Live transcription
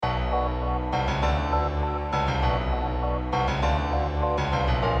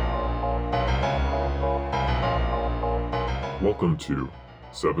Welcome to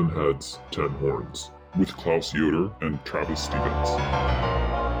Seven Heads, Ten Horns with Klaus Yoder and Travis Stevens.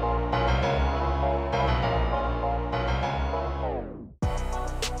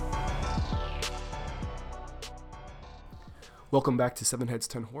 Welcome back to Seven Heads,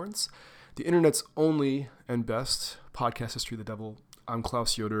 Ten Horns, the internet's only and best podcast history of the devil. I'm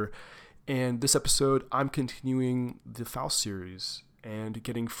Klaus Yoder, and this episode I'm continuing the Faust series and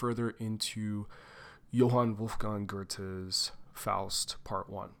getting further into Johann Wolfgang Goethe's Faust Part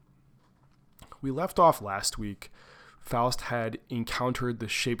 1. We left off last week. Faust had encountered the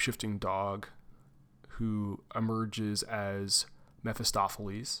shape-shifting dog who emerges as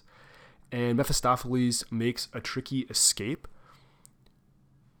Mephistopheles, and Mephistopheles makes a tricky escape,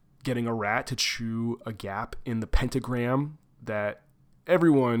 getting a rat to chew a gap in the pentagram that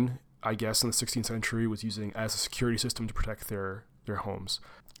everyone, I guess, in the 16th century was using as a security system to protect their homes.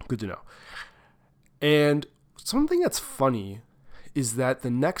 Good to know. And something that's funny is that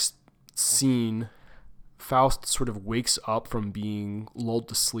the next scene, Faust sort of wakes up from being lulled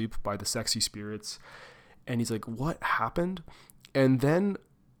to sleep by the sexy spirits, and he's like, what happened? And then,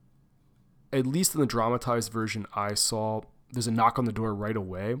 at least in the dramatized version I saw, there's a knock on the door right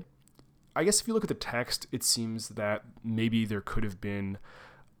away. I guess if you look at the text, it seems that maybe there could have been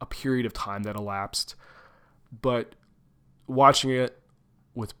a period of time that elapsed, but watching it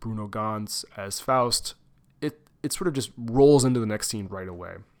with Bruno Ganz as Faust, it sort of just rolls into the next scene right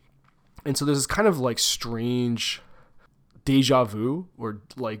away. And so there's this kind of like strange deja vu, or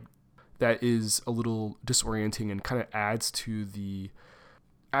like that is a little disorienting and kind of adds to the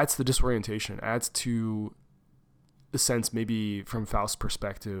disorientation, adds to the sense maybe from Faust's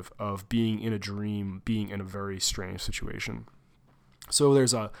perspective of being in a dream, being in a very strange situation. So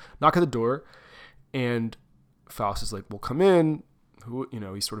there's a knock at the door, and Faust is like, well, come in.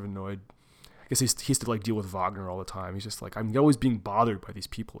 He's sort of annoyed. I guess he has to like deal with Wagner all the time. He's just like, I'm always being bothered by these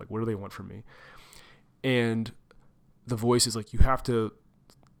people. Like, what do they want from me? And the voice is like, you have to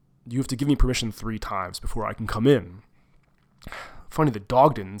give me permission 3 times before I can come in. Funny, the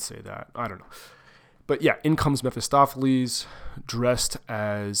dog didn't say that. I don't know. But yeah, in comes Mephistopheles, dressed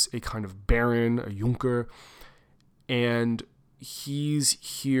as a kind of baron, a Junker, and he's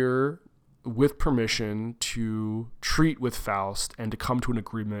here with permission to treat with Faust and to come to an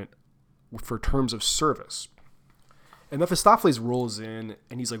agreement for terms of service. And Mephistopheles rolls in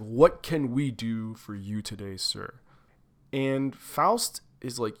and he's like, what can we do for you today, sir? And Faust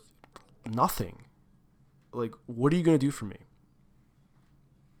is like, nothing. Like, what are you going to do for me?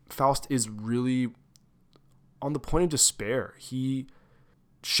 Faust is really on the point of despair. He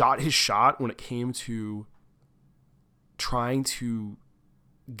shot his shot when it came to trying to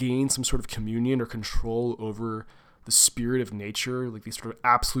gain some sort of communion or control over the spirit of nature, like the sort of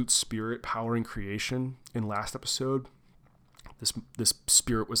absolute spirit powering creation in last episode. This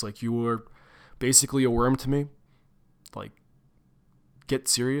spirit was like, you were basically a worm to me. Like, get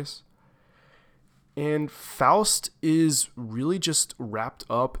serious. And Faust is really just wrapped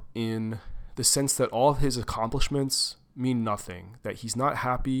up in the sense that all of his accomplishments mean nothing, that he's not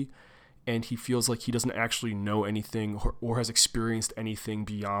happy, and he feels like he doesn't actually know anything or has experienced anything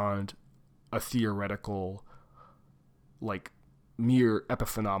beyond a theoretical, like, mere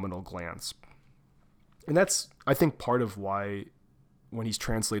epiphenomenal glance. And that's, I think, part of why when he's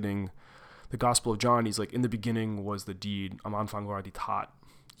translating the Gospel of John, he's like, in the beginning was the deed, am Anfang war die Tat.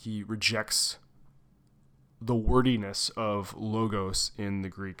 He rejects the wordiness of logos in the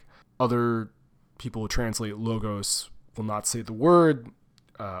Greek. Other people who translate logos will not say the word.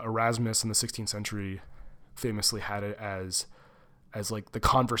 Erasmus in the 16th century famously had it as like the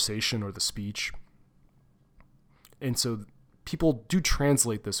conversation or the speech. And so people do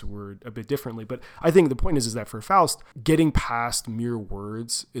translate this word a bit differently. But I think the point is that for Faust, getting past mere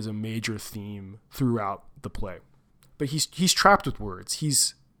words is a major theme throughout the play. But he's trapped with words.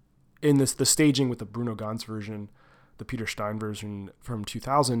 He's in the staging with the Bruno Ganz version, the Peter Stein version from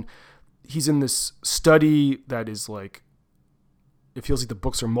 2000. He's in this study that is like, it feels like the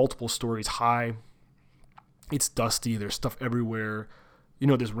books are multiple stories high. It's dusty. There's stuff everywhere.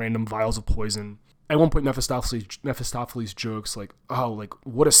 There's random vials of poison. At one point, Mephistopheles jokes like, oh, like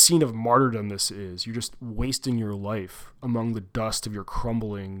what a scene of martyrdom this is. You're just wasting your life among the dust of your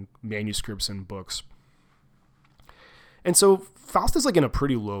crumbling manuscripts and books. And so Faust is like in a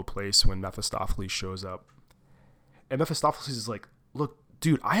pretty low place when Mephistopheles shows up. And Mephistopheles is like, look,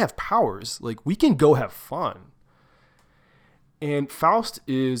 dude, I have powers. Like, we can go have fun. And Faust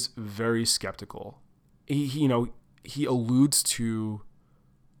is very skeptical. He alludes to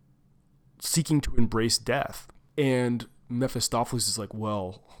seeking to embrace death. And Mephistopheles is like,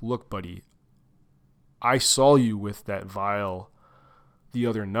 well, look, buddy, I saw you with that vial the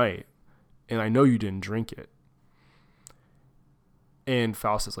other night, and I know you didn't drink it. And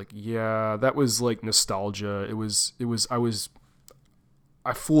Faust is like, yeah, that was like nostalgia.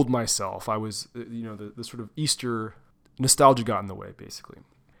 I fooled myself. I was, the sort of Easter nostalgia got in the way, basically.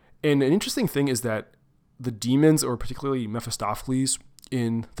 And an interesting thing is that the demons, or particularly Mephistopheles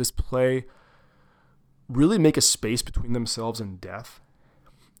in this play, really make a space between themselves and death.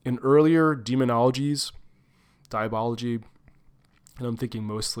 In earlier demonologies, diabology, and I'm thinking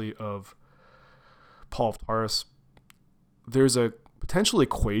mostly of Paul of Tarsus, there's a potential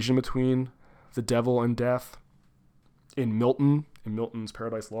equation between the devil and death. In Milton's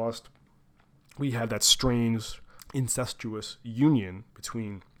Paradise Lost, we had that strange incestuous union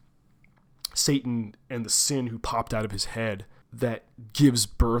between Satan and the sin who popped out of his head that gives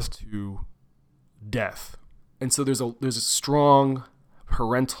birth to death. And so there's a strong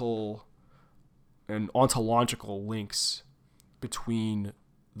parental and ontological links between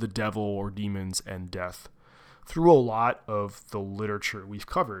the devil or demons and death through a lot of the literature we've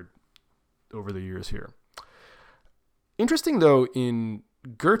covered over the years here. Interesting, though, in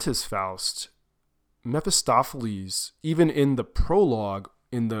Goethe's Faust, Mephistopheles, even in the prologue,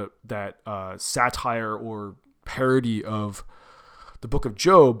 in that satire or parody of the Book of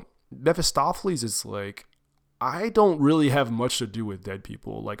Job, Mephistopheles is like, I don't really have much to do with dead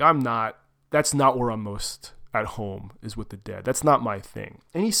people. Like, that's not where I'm most at home, is with the dead. That's not my thing.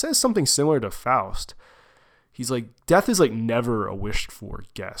 And he says something similar to Faust. He's like, death is like never a wished for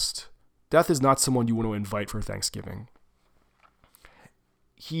guest. Death is not someone you want to invite for Thanksgiving.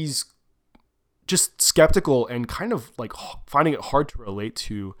 He's just skeptical and kind of like finding it hard to relate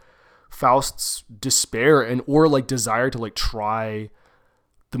to Faust's despair and or like desire to like try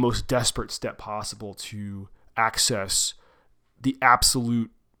the most desperate step possible to access the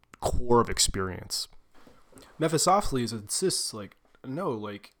absolute core of experience. Mephistopheles insists like, no,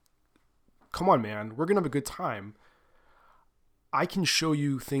 like, come on, man, we're going to have a good time. I can show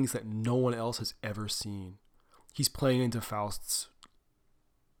you things that no one else has ever seen. He's playing into Faust's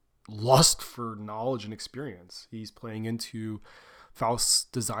lust for knowledge and experience. He's playing into Faust's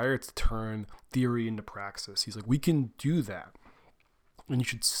desire to turn theory into praxis. He's like, we can do that. And you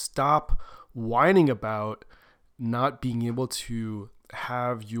should stop whining about not being able to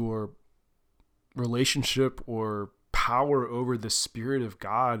have your relationship or power over the spirit of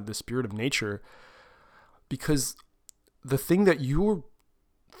God, the spirit of nature, because the thing that you're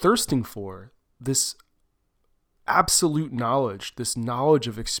thirsting for, this absolute knowledge, this knowledge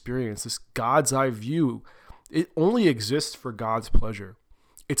of experience, this God's eye view, it only exists for God's pleasure.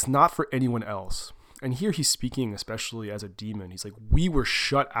 It's not for anyone else. And here he's speaking especially as a demon. He's like, we were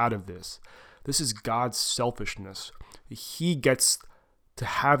shut out of this. This is God's selfishness. He gets to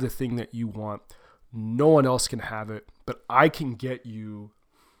have the thing that you want. No one else can have it, but I can get you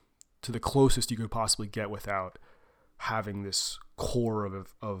to the closest you could possibly get without having this core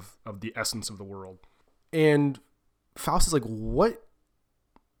of the essence of the world. And Faust is like, what?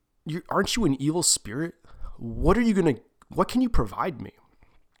 Aren't you an evil spirit? What can you provide me?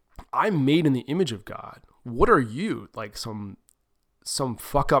 I'm made in the image of God. What are you? Like some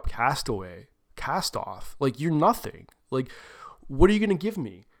fuck up castaway, cast off. Like, you're nothing. Like, what are you going to give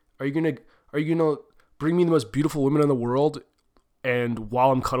me? Are you going to bring me the most beautiful women in the world, and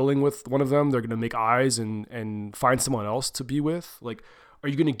while I'm cuddling with one of them, they're going to make eyes and find someone else to be with? Like, are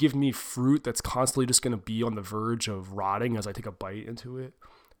you going to give me fruit that's constantly just going to be on the verge of rotting as I take a bite into it?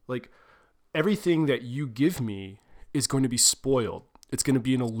 Like, everything that you give me is going to be spoiled. It's going to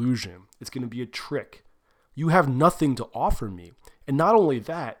be an illusion. It's going to be a trick. You have nothing to offer me. And not only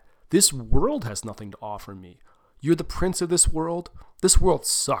that, this world has nothing to offer me. You're the prince of this world. This world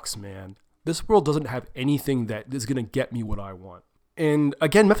sucks, man. This world doesn't have anything that is going to get me what I want. And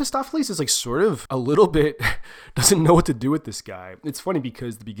again, Mephistopheles is like sort of a little bit doesn't know what to do with this guy. It's funny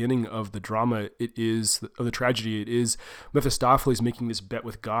because the beginning of the drama, of the tragedy, it is Mephistopheles making this bet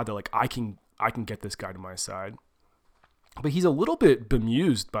with God that like, I can get this guy to my side. But he's a little bit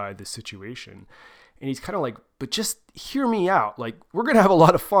bemused by this situation. And he's kind of like, but just hear me out. Like, we're going to have a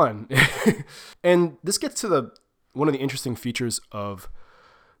lot of fun. And this gets to one of the interesting features of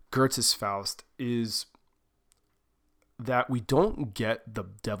Goethe's Faust is that we don't get the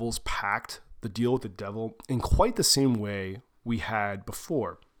devil's pact, the deal with the devil, in quite the same way we had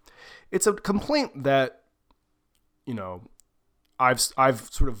before. It's a complaint that, I've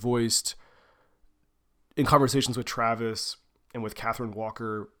sort of voiced in conversations with Travis and with Catherine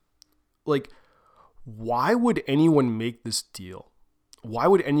Walker. Like, why would anyone make this deal? Why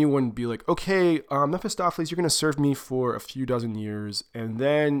would anyone be like, okay, Mephistopheles, you're going to serve me for a few dozen years, and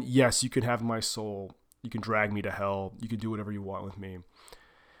then, yes, you can have my soul, You can drag me to hell. You can do whatever you want with me.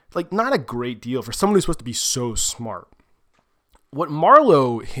 Like, not a great deal for someone who's supposed to be so smart. What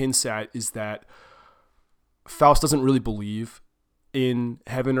Marlowe hints at is that Faust doesn't really believe in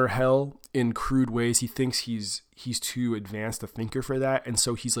heaven or hell in crude ways. He thinks he's too advanced a thinker for that. And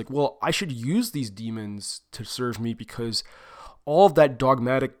so he's like, well, I should use these demons to serve me because all of that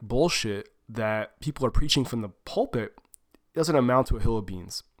dogmatic bullshit that people are preaching from the pulpit doesn't amount to a hill of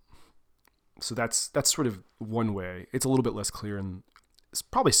beans. So that's sort of one way. It's a little bit less clear, and it's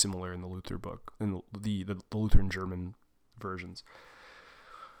probably similar in the Luther book, in the Lutheran German versions.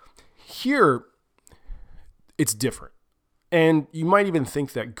 Here, it's different. And you might even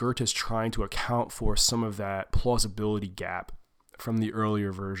think that Goethe is trying to account for some of that plausibility gap from the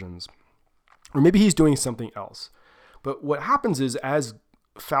earlier versions. Or maybe he's doing something else. But what happens is, as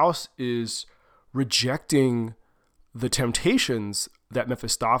Faust is rejecting the temptations that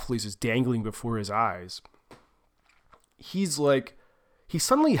Mephistopheles is dangling before his eyes, he kind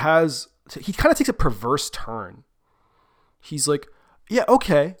of takes a perverse turn. He's like, yeah,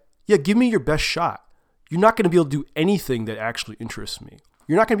 okay. Yeah, give me your best shot. You're not going to be able to do anything that actually interests me.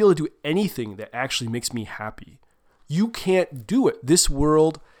 You're not going to be able to do anything that actually makes me happy. You can't do it. This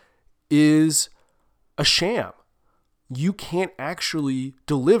world is a sham. You can't actually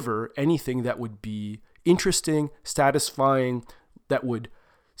deliver anything that would be interesting, satisfying, that would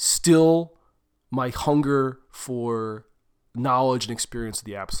still my hunger for knowledge and experience of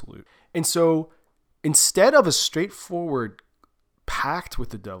the absolute. And so instead of a straightforward pact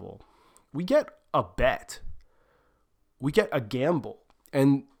with the devil, we get a bet. We get a gamble.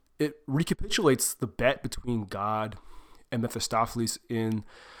 And it recapitulates the bet between God and Mephistopheles in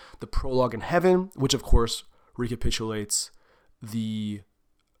the prologue in heaven, which of course recapitulates the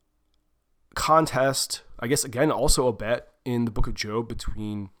contest, I guess again also a bet in the book of Job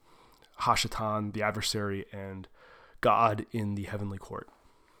between Hashatan, the adversary, and God in the heavenly court.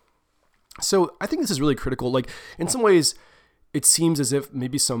 So I think this is really critical. Like, in some ways, it seems as if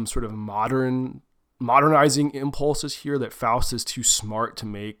maybe some sort of modernizing impulses here, that Faust is too smart to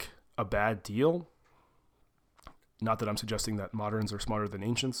make a bad deal. Not that I'm suggesting that moderns are smarter than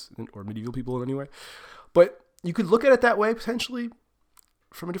ancients or medieval people in any way, but you could look at it that way potentially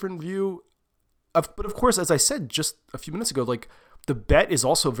from a different view. But of course, as I said just a few minutes ago, like, the bet is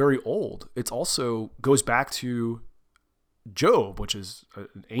also very old. It also goes back to Job, which is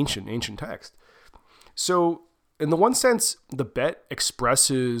an ancient text. So in the one sense, the bet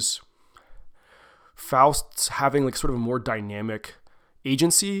expresses Faust's having like sort of a more dynamic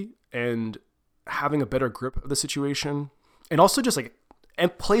agency and having a better grip of the situation, and also just like,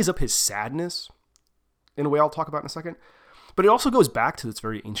 and plays up his sadness in a way I'll talk about in a second. But it also goes back to its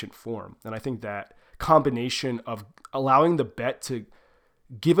very ancient form. And I think that combination of allowing the bet to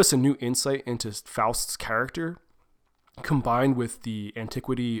give us a new insight into Faust's character, combined with the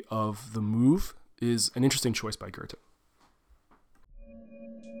antiquity of the move, is an interesting choice by Goethe.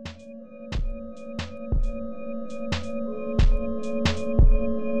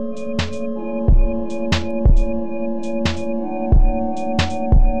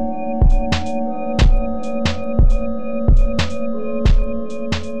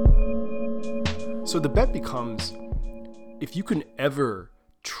 So the bet becomes, if you can ever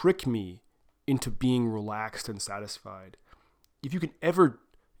trick me into being relaxed and satisfied, if you can ever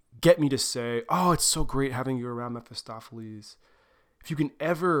get me to say, oh, it's so great having you around, Mephistopheles, if you can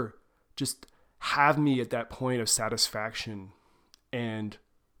ever just have me at that point of satisfaction and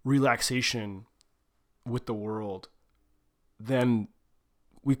relaxation with the world, then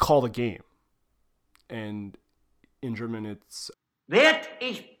we call the game. And in German, it's Werd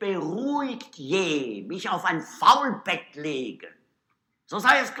ich beruhigt je mich auf ein Faulbett legen, so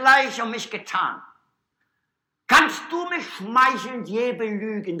sei es gleich mich getan. Kannst du mich schmeichelnd je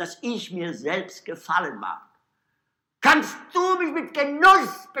belügen, dass ich mir selbst gefallen mag? Kannst du mich mit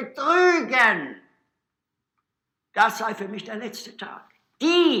Genuss betrügen? Das sei für mich der letzte Tag.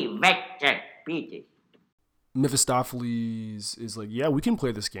 Die Wette biete ich. Mephistopheles is like, yeah, we can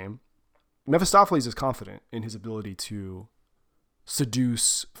play this game. Mephistopheles is confident in his ability to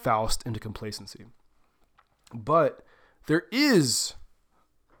seduce Faust into complacency. But there is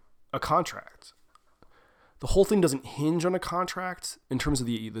a contract. The whole thing doesn't hinge on a contract in terms of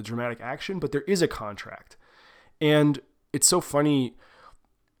the dramatic action, but there is a contract. And it's so funny,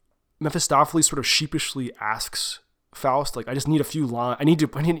 Mephistopheles sort of sheepishly asks Faust, like, I just need a few lines. I need,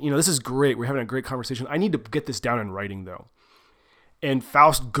 this is great. We're having a great conversation. I need to get this down in writing, though. And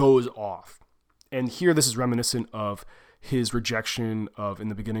Faust goes off. And here, this is reminiscent of his rejection of, in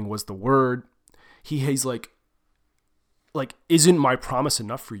the beginning was the word. He's like, like, isn't my promise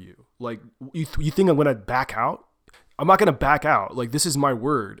enough for you? Like, you think I'm going to back out? I'm not going to back out. Like, this is my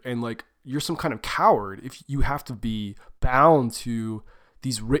word. And like, you're some kind of coward if you have to be bound to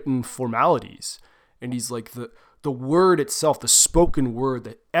these written formalities. And he's like, the word itself, the spoken word,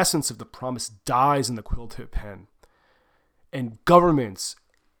 the essence of the promise dies in the quill tip pen. And governments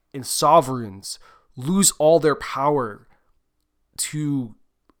and sovereigns lose all their power to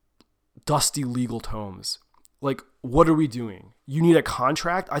dusty legal tomes. Like, what are we doing? You need a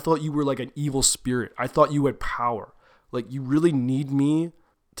contract? I thought you were like an evil spirit. I thought you had power. Like, you really need me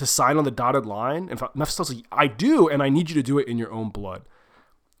to sign on the dotted line? And Mephistopheles like, I do, and I need you to do it in your own blood.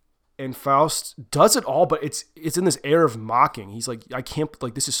 And Faust does it all, but it's in this air of mocking. He's like, I can't,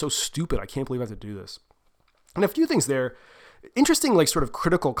 like, this is so stupid. I can't believe I have to do this. And a few things there. Interesting, like, sort of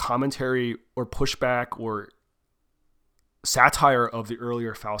critical commentary or pushback or satire of the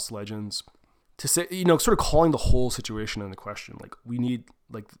earlier Faust legends to say, you know, sort of calling the whole situation into question. Like, we need,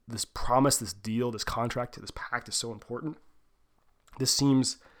 like, this promise, this deal, this contract, this pact is so important. This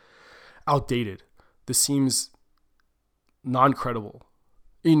seems outdated. This seems non-credible,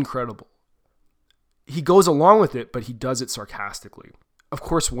 incredible. He goes along with it, but he does it sarcastically. Of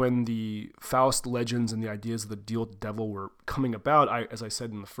course, when the Faust legends and the ideas of the deal with the devil were coming about, as I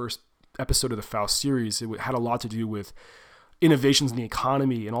said in the first episode of the Faust series, it had a lot to do with innovations in the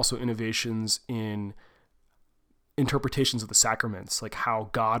economy and also innovations in interpretations of the sacraments, like how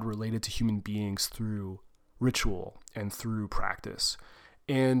God related to human beings through ritual and through practice.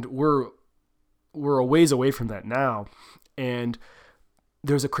 And we're a ways away from that now. And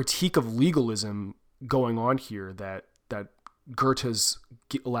there's a critique of legalism going on here that Goethe's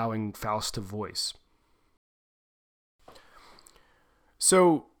allowing Faust to voice.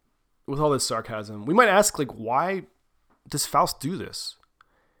 So with all this sarcasm, we might ask, like, why does Faust do this?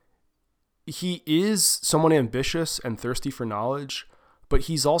 He is someone ambitious and thirsty for knowledge, but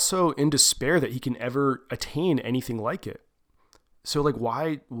he's also in despair that he can ever attain anything like it. So, like,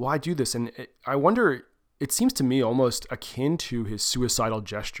 why do this? And I wonder, it seems to me almost akin to his suicidal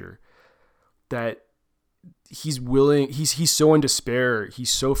gesture, that he's so in despair,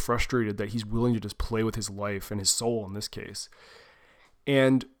 he's so frustrated that he's willing to just play with his life and his soul in this case.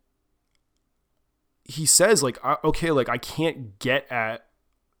 And he says, like, okay, like, I can't get at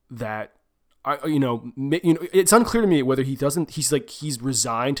that. It's unclear to me whether he's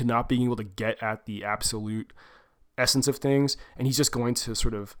resigned to not being able to get at the absolute essence of things, and he's just going to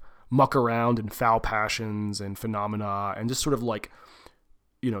sort of muck around in foul passions and phenomena and just sort of, like,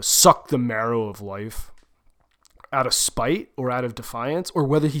 suck the marrow of life out of spite or out of defiance, or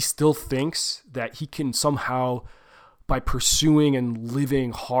whether he still thinks that he can somehow, by pursuing and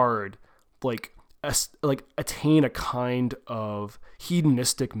living hard, like attain a kind of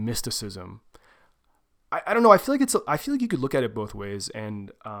hedonistic mysticism. I don't know. I feel like you could look at it both ways,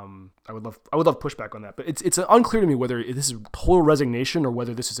 and I would love pushback on that. But it's unclear to me whether this is total resignation or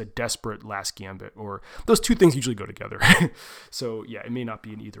whether this is a desperate last gambit, or those two things usually go together. So yeah, it may not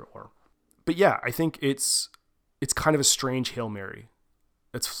be an either or. But yeah, I think it's kind of a strange Hail Mary.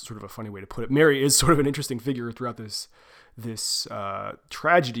 That's sort of a funny way to put it. Mary is sort of an interesting figure throughout this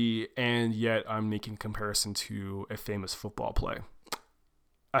tragedy, and yet I'm making a comparison to a famous football play.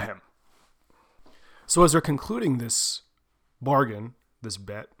 Ahem. So as they're concluding this bargain, this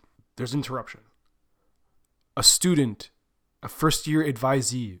bet, there's interruption. A student, a first-year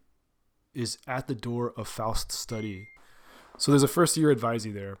advisee, is at the door of Faust's study. So there's a first-year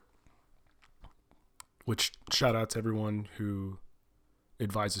advisee there, which shout out to everyone who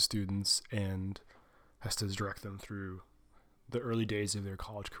advises students and has to direct them through the early days of their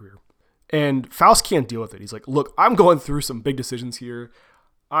college career. And Faust can't deal with it. He's like, look, I'm going through some big decisions here.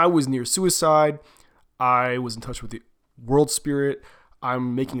 I was near suicide. I was in touch with the world spirit.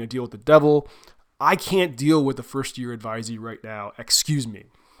 I'm making a deal with the devil. I can't deal with the first year advisee right now. Excuse me.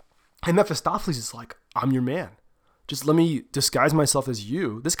 And Mephistopheles is like, I'm your man. Just let me disguise myself as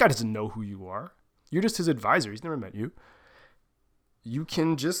you. This guy doesn't know who you are. You're just his advisor. He's never met you. You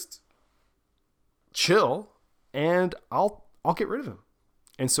can just chill and I'll get rid of him.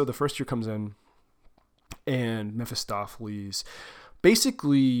 And so the first year comes in, and Mephistopheles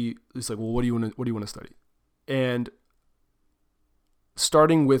basically is like, well, what do you want to study? And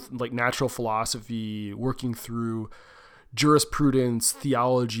starting with, like, natural philosophy, working through jurisprudence,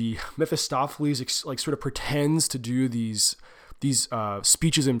 theology, Mephistopheles, like, sort of pretends to do these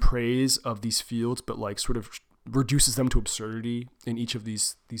speeches in praise of these fields, but, like, sort of reduces them to absurdity in each of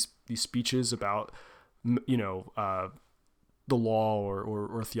these speeches about, the law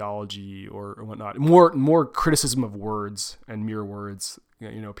or theology or whatnot. More criticism of words and mere words,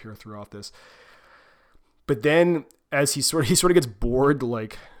 appear throughout this. But then as he sort of gets bored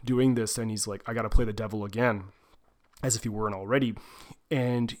like doing this, and he's like, I got to play the devil again, as if he weren't already.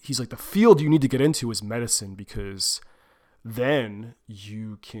 And he's like, the field you need to get into is medicine, because then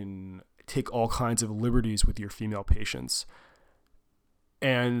you can take all kinds of liberties with your female patients.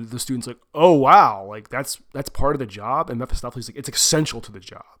 And the student's like, oh wow, like that's part of the job. And Mephistopheles like, it's essential to the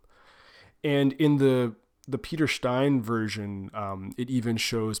job. And in the Peter Stein version, it even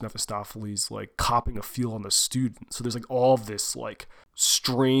shows Mephistopheles like copping a feel on the student. So there's like all of this like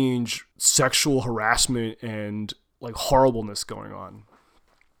strange sexual harassment and like horribleness going on.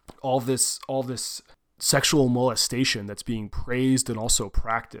 All this sexual molestation that's being praised and also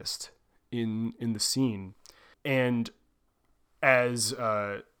practiced in the scene. And as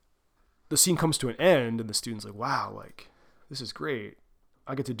the scene comes to an end and the student's like, wow, like this is great.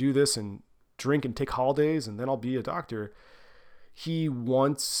 I get to do this and drink and take holidays and then I'll be a doctor. He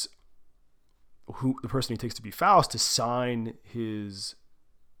wants the person he takes to be Faust to sign his,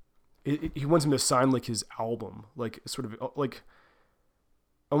 he wants him to sign like his album, like sort of like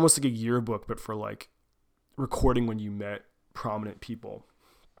almost like a yearbook, but for like recording when you met prominent people.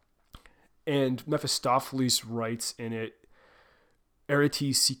 And Mephistopheles writes in it,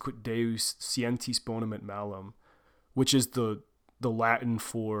 Arete sicut Deus scientis bonum et malum, which is the Latin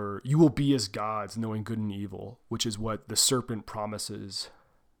for you will be as gods, knowing good and evil, which is what the serpent promises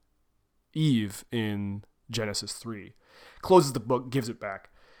Eve in Genesis 3. Closes the book, gives it back,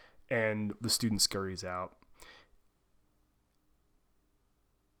 and the student scurries out.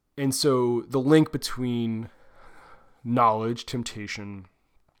 And so the link between knowledge, temptation,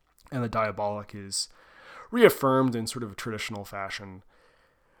 and the diabolic is reaffirmed in sort of a traditional fashion.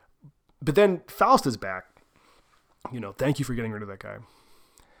 But then Faust is back. Thank you for getting rid of that guy. I'm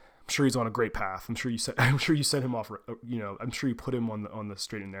sure he's on a great path. I'm sure you sent him off. I'm sure you put him on the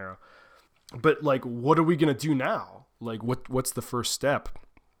straight and narrow. But like, what are we gonna do now? Like, what's the first step?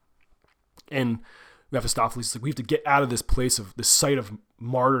 And Mephistopheles is like, we have to get out of this place of this site of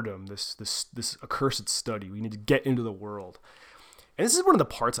martyrdom, this accursed study. We need to get into the world. And this is one of the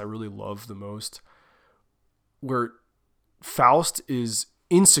parts I really love the most, where Faust is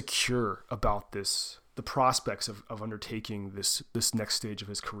insecure about the prospects of undertaking this next stage of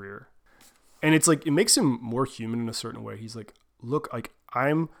his career. And it's like, it makes him more human in a certain way. He's like, look, like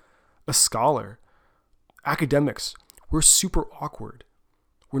I'm a scholar. Academics, we're super awkward.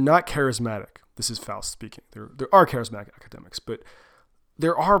 We're not charismatic. This is Faust speaking. There are charismatic academics, but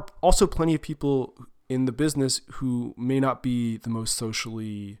there are also plenty of people in the business who may not be the most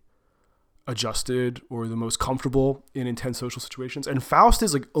socially adjusted or the most comfortable in intense social situations. And Faust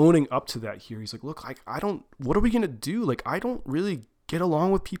is like owning up to that here. He's like, look, what are we going to do? Like, I don't really get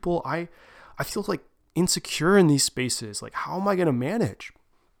along with people. I feel like insecure in these spaces. Like, how am I going to manage?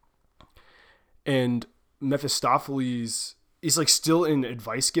 And Mephistopheles is like still in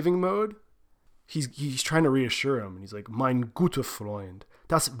advice giving mode. He's trying to reassure him. And he's like, mein guter Freund,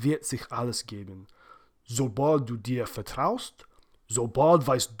 das wird sich alles geben. Sobald du dir vertraust, sobald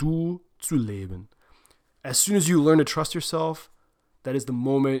weißt du zu leben. As soon as you learn to trust yourself, that is the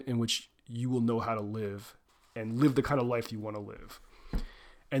moment in which you will know how to live and live the kind of life you want to live.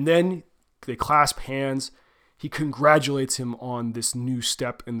 And then they clasp hands. He congratulates him on this new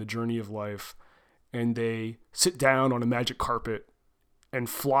step in the journey of life. And they sit down on a magic carpet and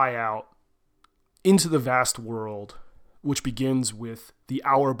fly out into the vast world, which begins with the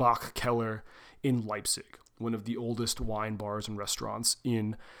Auerbach Keller in Leipzig, one of the oldest wine bars and restaurants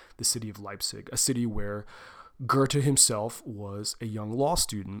in the city of Leipzig, a city where Goethe himself was a young law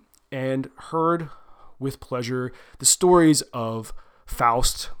student and heard with pleasure the stories of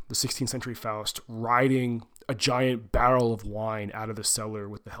Faust, the 16th century Faust, riding a giant barrel of wine out of the cellar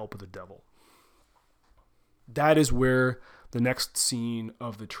with the help of the devil. That is where the next scene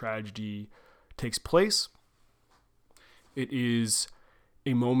of the tragedy takes place. It is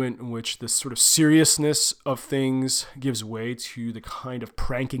a moment in which this sort of seriousness of things gives way to the kind of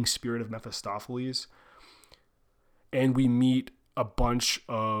pranking spirit of Mephistopheles. And we meet a bunch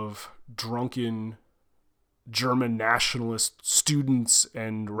of drunken German nationalist students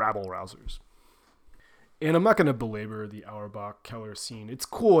and rabble-rousers. And I'm not going to belabor the Auerbach Keller scene. It's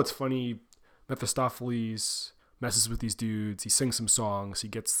cool, it's funny. Mephistopheles messes with these dudes. He sings some songs. He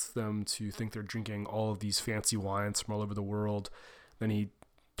gets them to think they're drinking all of these fancy wines from all over the world. Then he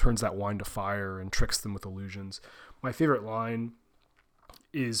turns that wine to fire and tricks them with illusions. My favorite line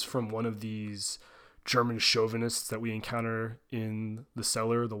is from one of these German chauvinists that we encounter in the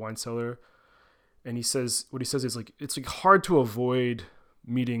cellar, the wine cellar. And he says, what he says is like, it's like hard to avoid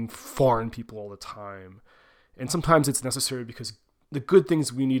meeting foreign people all the time. And sometimes it's necessary because the good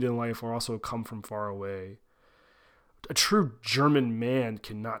things we need in life are also come from far away. A true German man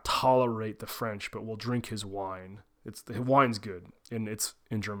cannot tolerate the French, but will drink his wine. The wine's good, and it's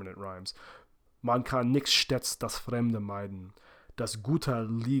in German it rhymes. Man kann nix stets das Fremde meiden. Das Gute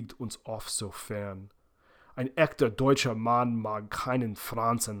liegt uns oft so fern. Ein echter deutscher Mann mag keinen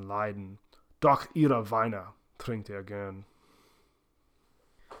Franzen leiden. Doch ihre Weine trinkt gern.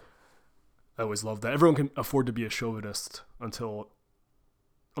 I always love that. Everyone can afford to be a chauvinist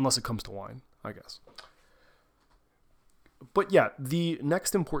unless it comes to wine, I guess. But yeah, the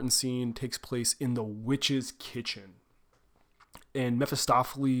next important scene takes place in the witch's kitchen. And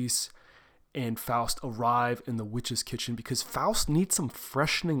Mephistopheles and Faust arrive in the witch's kitchen because Faust needs some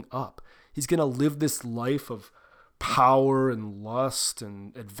freshening up. He's going to live this life of power and lust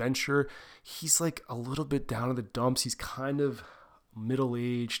and adventure. He's like a little bit down in the dumps. He's kind of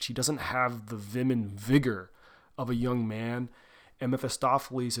middle-aged. He doesn't have the vim and vigor of a young man. And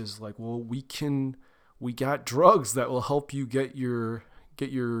Mephistopheles is like, well, we got drugs that will help you get your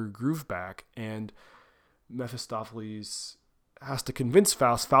groove back. And Mephistopheles has to convince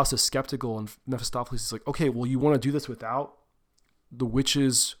Faust. Faust is skeptical, and Mephistopheles is like, okay, well, you want to do this without the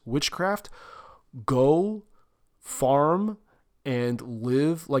witch's witchcraft? Go farm and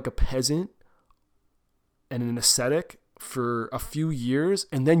live like a peasant and an ascetic for a few years,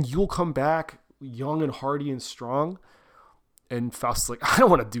 and then you'll come back young and hardy and strong. And Faust is like, I don't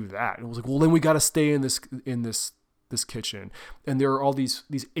want to do that. And I was like, well, then we got to stay in this kitchen. And there are all these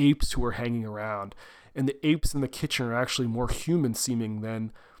apes who are hanging around. And the apes in the kitchen are actually more human seeming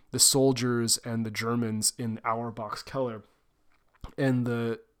than the soldiers and the Germans in Auerbach's Keller. And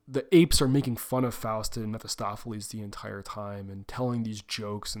the apes are making fun of Faust and Mephistopheles the entire time and telling these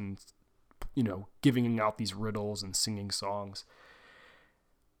jokes and, giving out these riddles and singing songs.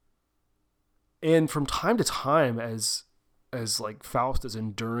 And from time to time, as like Faust is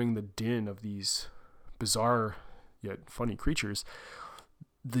enduring the din of these bizarre yet funny creatures,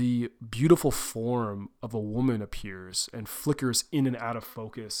 the beautiful form of a woman appears and flickers in and out of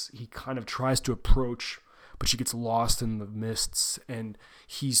focus. He kind of tries to approach, but she gets lost in the mists, and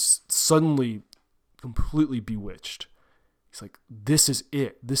he's suddenly completely bewitched. He's like, this is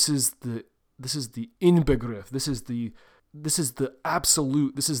it. This is the Inbegriff. This is the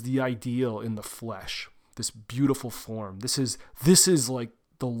absolute. This is the ideal in the flesh. This beautiful form. This is like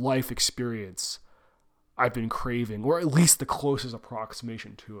the life experience I've been craving, or at least the closest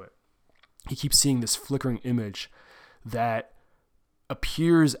approximation to it. He keeps seeing this flickering image that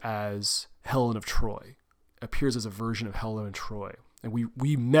appears as Helen of Troy, appears as a version of Helen of Troy. And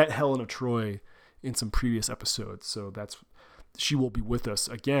we met Helen of Troy in some previous episodes, so she will be with us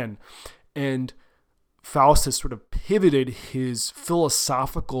again. And Faust has sort of pivoted his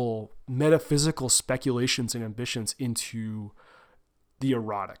philosophical, metaphysical speculations and ambitions into the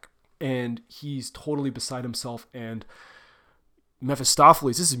erotic. And he's totally beside himself. And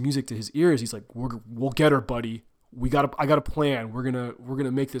Mephistopheles, this is music to his ears. He's like, "We'll get her, buddy. I got a plan. We're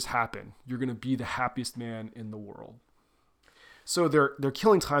gonna make this happen. You're gonna be the happiest man in the world." So they're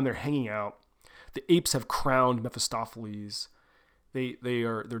killing time. They're hanging out. The apes have crowned Mephistopheles.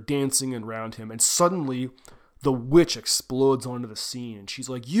 They're dancing around him, and suddenly the witch explodes onto the scene, and she's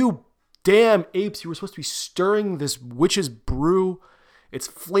like, "You damn apes! You were supposed to be stirring this witch's brew. It's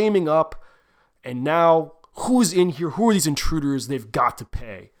flaming up, and now who's in here? Who are these intruders? They've got to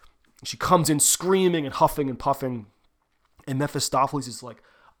pay." And she comes in screaming and huffing and puffing, and Mephistopheles is like,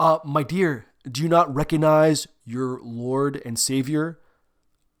 "My dear, do you not recognize your Lord and Savior?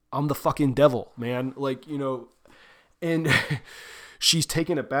 I'm the fucking devil, man." And she's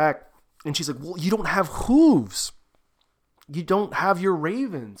taken aback, and she's like, "Well, you don't have hooves. You don't have your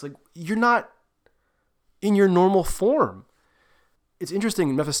ravens. Like, you're not in your normal form." It's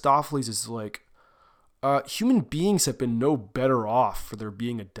interesting. Mephistopheles is like, human beings have been no better off for there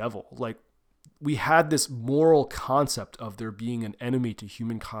being a devil. Like, we had this moral concept of there being an enemy to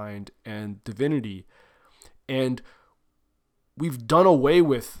humankind and divinity, and we've done away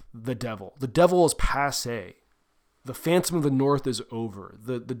with the devil. The devil is passé. The Phantom of the North is over.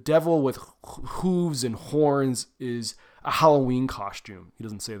 The devil with hooves and horns is a Halloween costume. He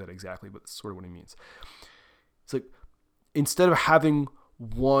doesn't say that exactly, but that's sort of what he means. It's like, instead of having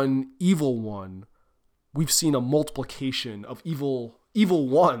one evil one, we've seen a multiplication of evil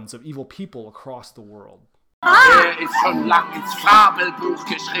ones, of evil people across the world. Ist schon lang ins Fabelbuch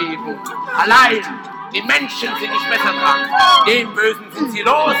geschrieben. Allein, die Menschen sind nicht besser dran. Den Bösen sind sie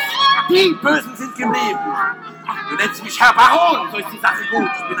los, die Bösen sind geblieben. Du nennst mich Herr Baron, so ist die Sache gut.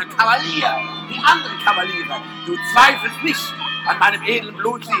 Ich bin ein Kavalier, wie andere Kavaliere. Du zweifelst nicht, an meinem edlen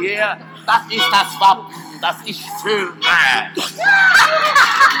Blut sieh her, das ist das Wappen, das ich führe.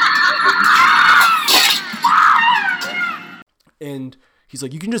 And he's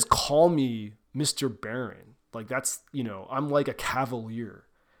like, you can just call me Mr. Baron. Like, that's, I'm like a cavalier.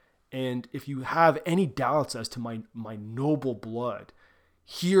 And if you have any doubts as to my noble blood,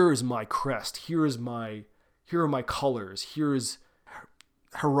 here is my crest. Here are my colors. Here is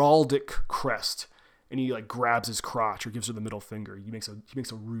heraldic crest. And he like grabs his crotch or gives her the middle finger. He makes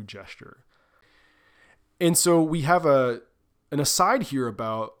a rude gesture. And so we have an aside here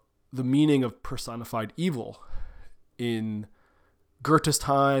about the meaning of personified evil in Goethe's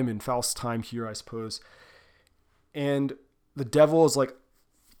time, in Faust's time here, I suppose. And the devil is like,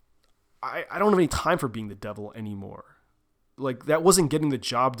 I don't have any time for being the devil anymore. Like, that wasn't getting the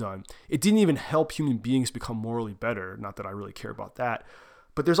job done. It didn't even help human beings become morally better. Not that I really care about that.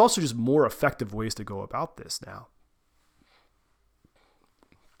 But there's also just more effective ways to go about this now.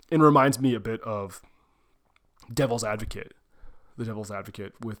 It reminds me a bit of Devil's Advocate. The Devil's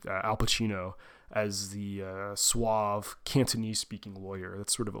Advocate with Al Pacino as the suave Cantonese-speaking lawyer.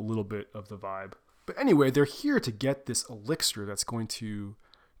 That's sort of a little bit of the vibe. But anyway, they're here to get this elixir that's going to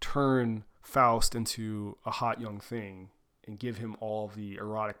turn Faust into a hot young thing and give him all the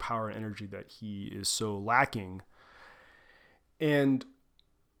erotic power and energy that he is so lacking. And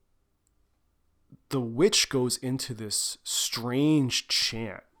the witch goes into this strange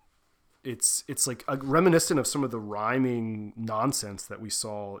chant. It's like reminiscent of some of the rhyming nonsense that we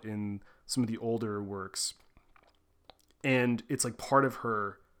saw in some of the older works. And it's like part of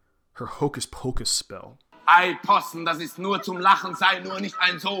her Hocus Pocus spell. Ei, Possen, das ist nur zum Lachen, sei nur nicht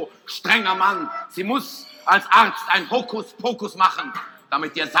ein so strenger Mann. Sie muss als Arzt ein Hokuspokus machen,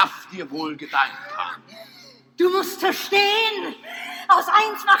 damit der Saft dir wohl gedeihen kann. Du musst verstehen, aus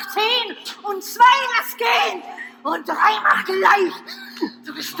 1 macht 10 und 2 lass gehen und 3 macht gleich.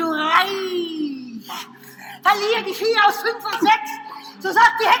 So bist du reich. Verlier die 4 aus 5 und 6, so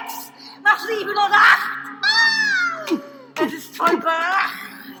sagt die Hex, mach 7 oder 8. Es ist vollbracht.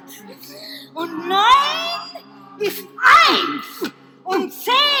 Und 9 ist 1 und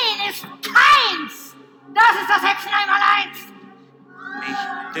 10 ist keins. Das ist das Hexen einmal 1. Mich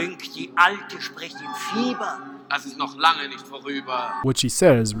dünkt, die Alte spricht im Fieber. Das ist noch lange nicht vorüber. What she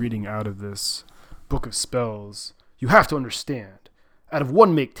says, reading out of this book of spells, you have to understand. Out of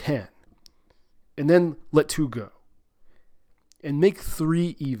 1 make 10. And then let 2 go. And make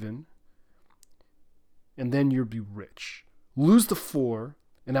 3 even. And then you'll be rich. Lose the 4.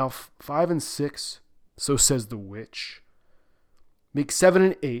 And now 5 and 6, so says the witch. Make 7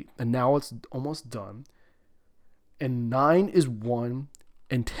 and 8, and now it's almost done. And 9 is 1,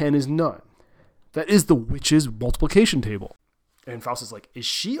 and 10 is none. That is the witch's multiplication table. And Faust is like, is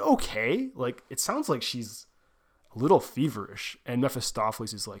she okay? Like, it sounds like she's a little feverish. And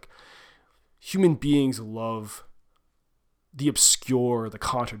Mephistopheles is like, human beings love the obscure, the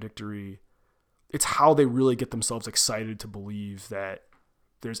contradictory. It's how they really get themselves excited to believe that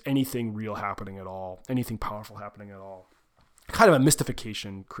there's anything real happening at all, anything powerful happening at all. Kind of a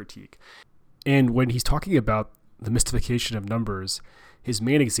mystification critique. And when he's talking about the mystification of numbers, his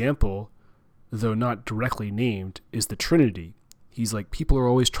main example, though not directly named, is the Trinity. He's like, people are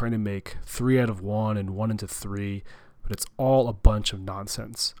always trying to make 3 out of 1 and 1 into 3, but it's all a bunch of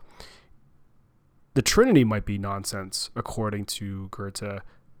nonsense. The Trinity might be nonsense, according to Goethe,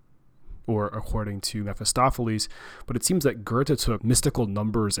 or according to Mephistopheles, but it seems that Goethe took mystical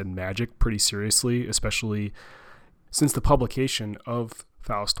numbers and magic pretty seriously, especially since the publication of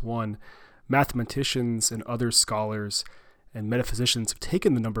Faust I. Mathematicians and other scholars and metaphysicians have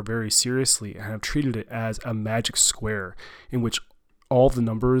taken the number very seriously and have treated it as a magic square in which all the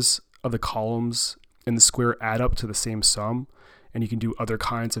numbers of the columns in the square add up to the same sum, and you can do other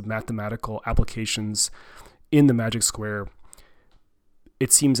kinds of mathematical applications in the magic square.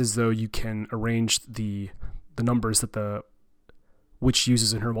 It seems as though you can arrange the numbers that the witch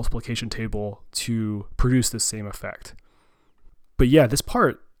uses in her multiplication table to produce the same effect. But yeah, this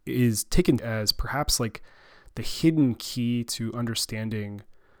part is taken as perhaps like the hidden key to understanding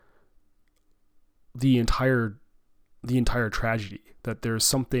the entire tragedy, that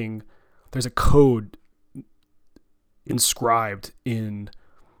there's a code inscribed in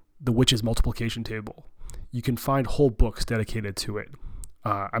the witch's multiplication table. You can find whole books dedicated to it.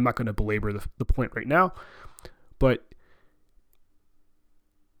 I'm not going to belabor the point right now, but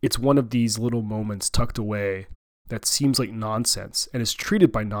it's one of these little moments tucked away that seems like nonsense and is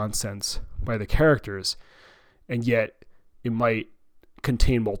treated by nonsense by the characters, and yet it might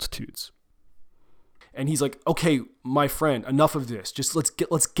contain multitudes. And he's like, okay, my friend, enough of this. Just let's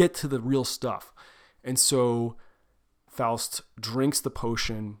get to the real stuff. And so Faust drinks the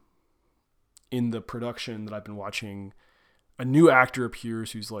potion. In the production that I've been watching, a new actor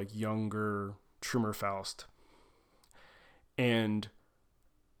appears who's like younger, trimmer Faust. And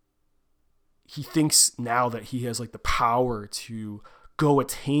he thinks now that he has like the power to go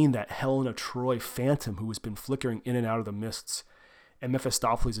attain that Helen of Troy phantom who has been flickering in and out of the mists. And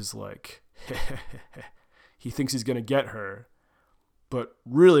Mephistopheles is like, he thinks he's going to get her. But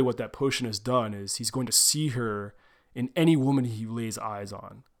really what that potion has done is he's going to see her in any woman he lays eyes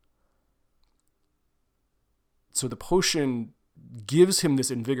on. So the potion gives him this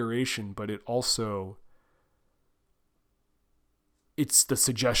invigoration, but it also, it's the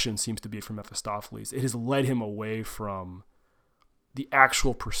suggestion seems to be from Mephistopheles. It has led him away from the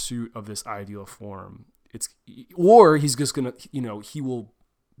actual pursuit of this ideal form. Or he's just going to, he will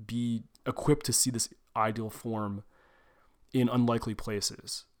be equipped to see this ideal form in unlikely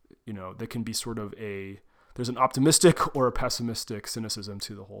places. That can be sort of there's an optimistic or a pessimistic cynicism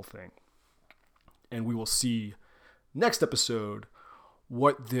to the whole thing. And we will see next episode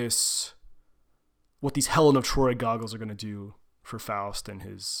what these Helen of Troy goggles are going to do for Faust and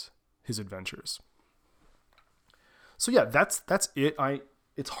his adventures. So yeah, that's it.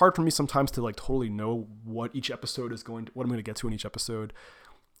 It's hard for me sometimes to like totally know what each episode is what I'm going to get to in each episode.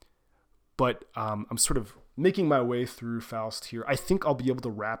 But I'm sort of making my way through Faust here. I think I'll be able to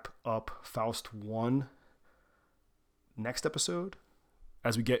wrap up Faust 1 next episode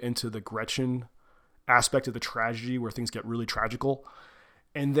as we get into the Gretchen aspect of the tragedy where things get really tragical.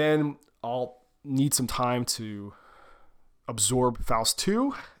 And then I'll need some time to absorb Faust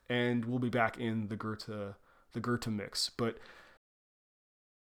 2 and we'll be back in the Goethe mix. But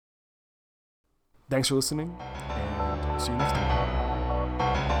thanks for listening and see you next time.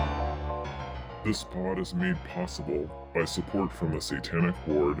 This pod is made possible by support from the Satanic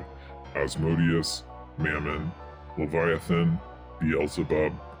Horde, Asmodeus, Mammon, Leviathan,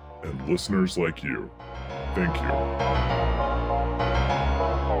 Beelzebub, and listeners like you. Thank you.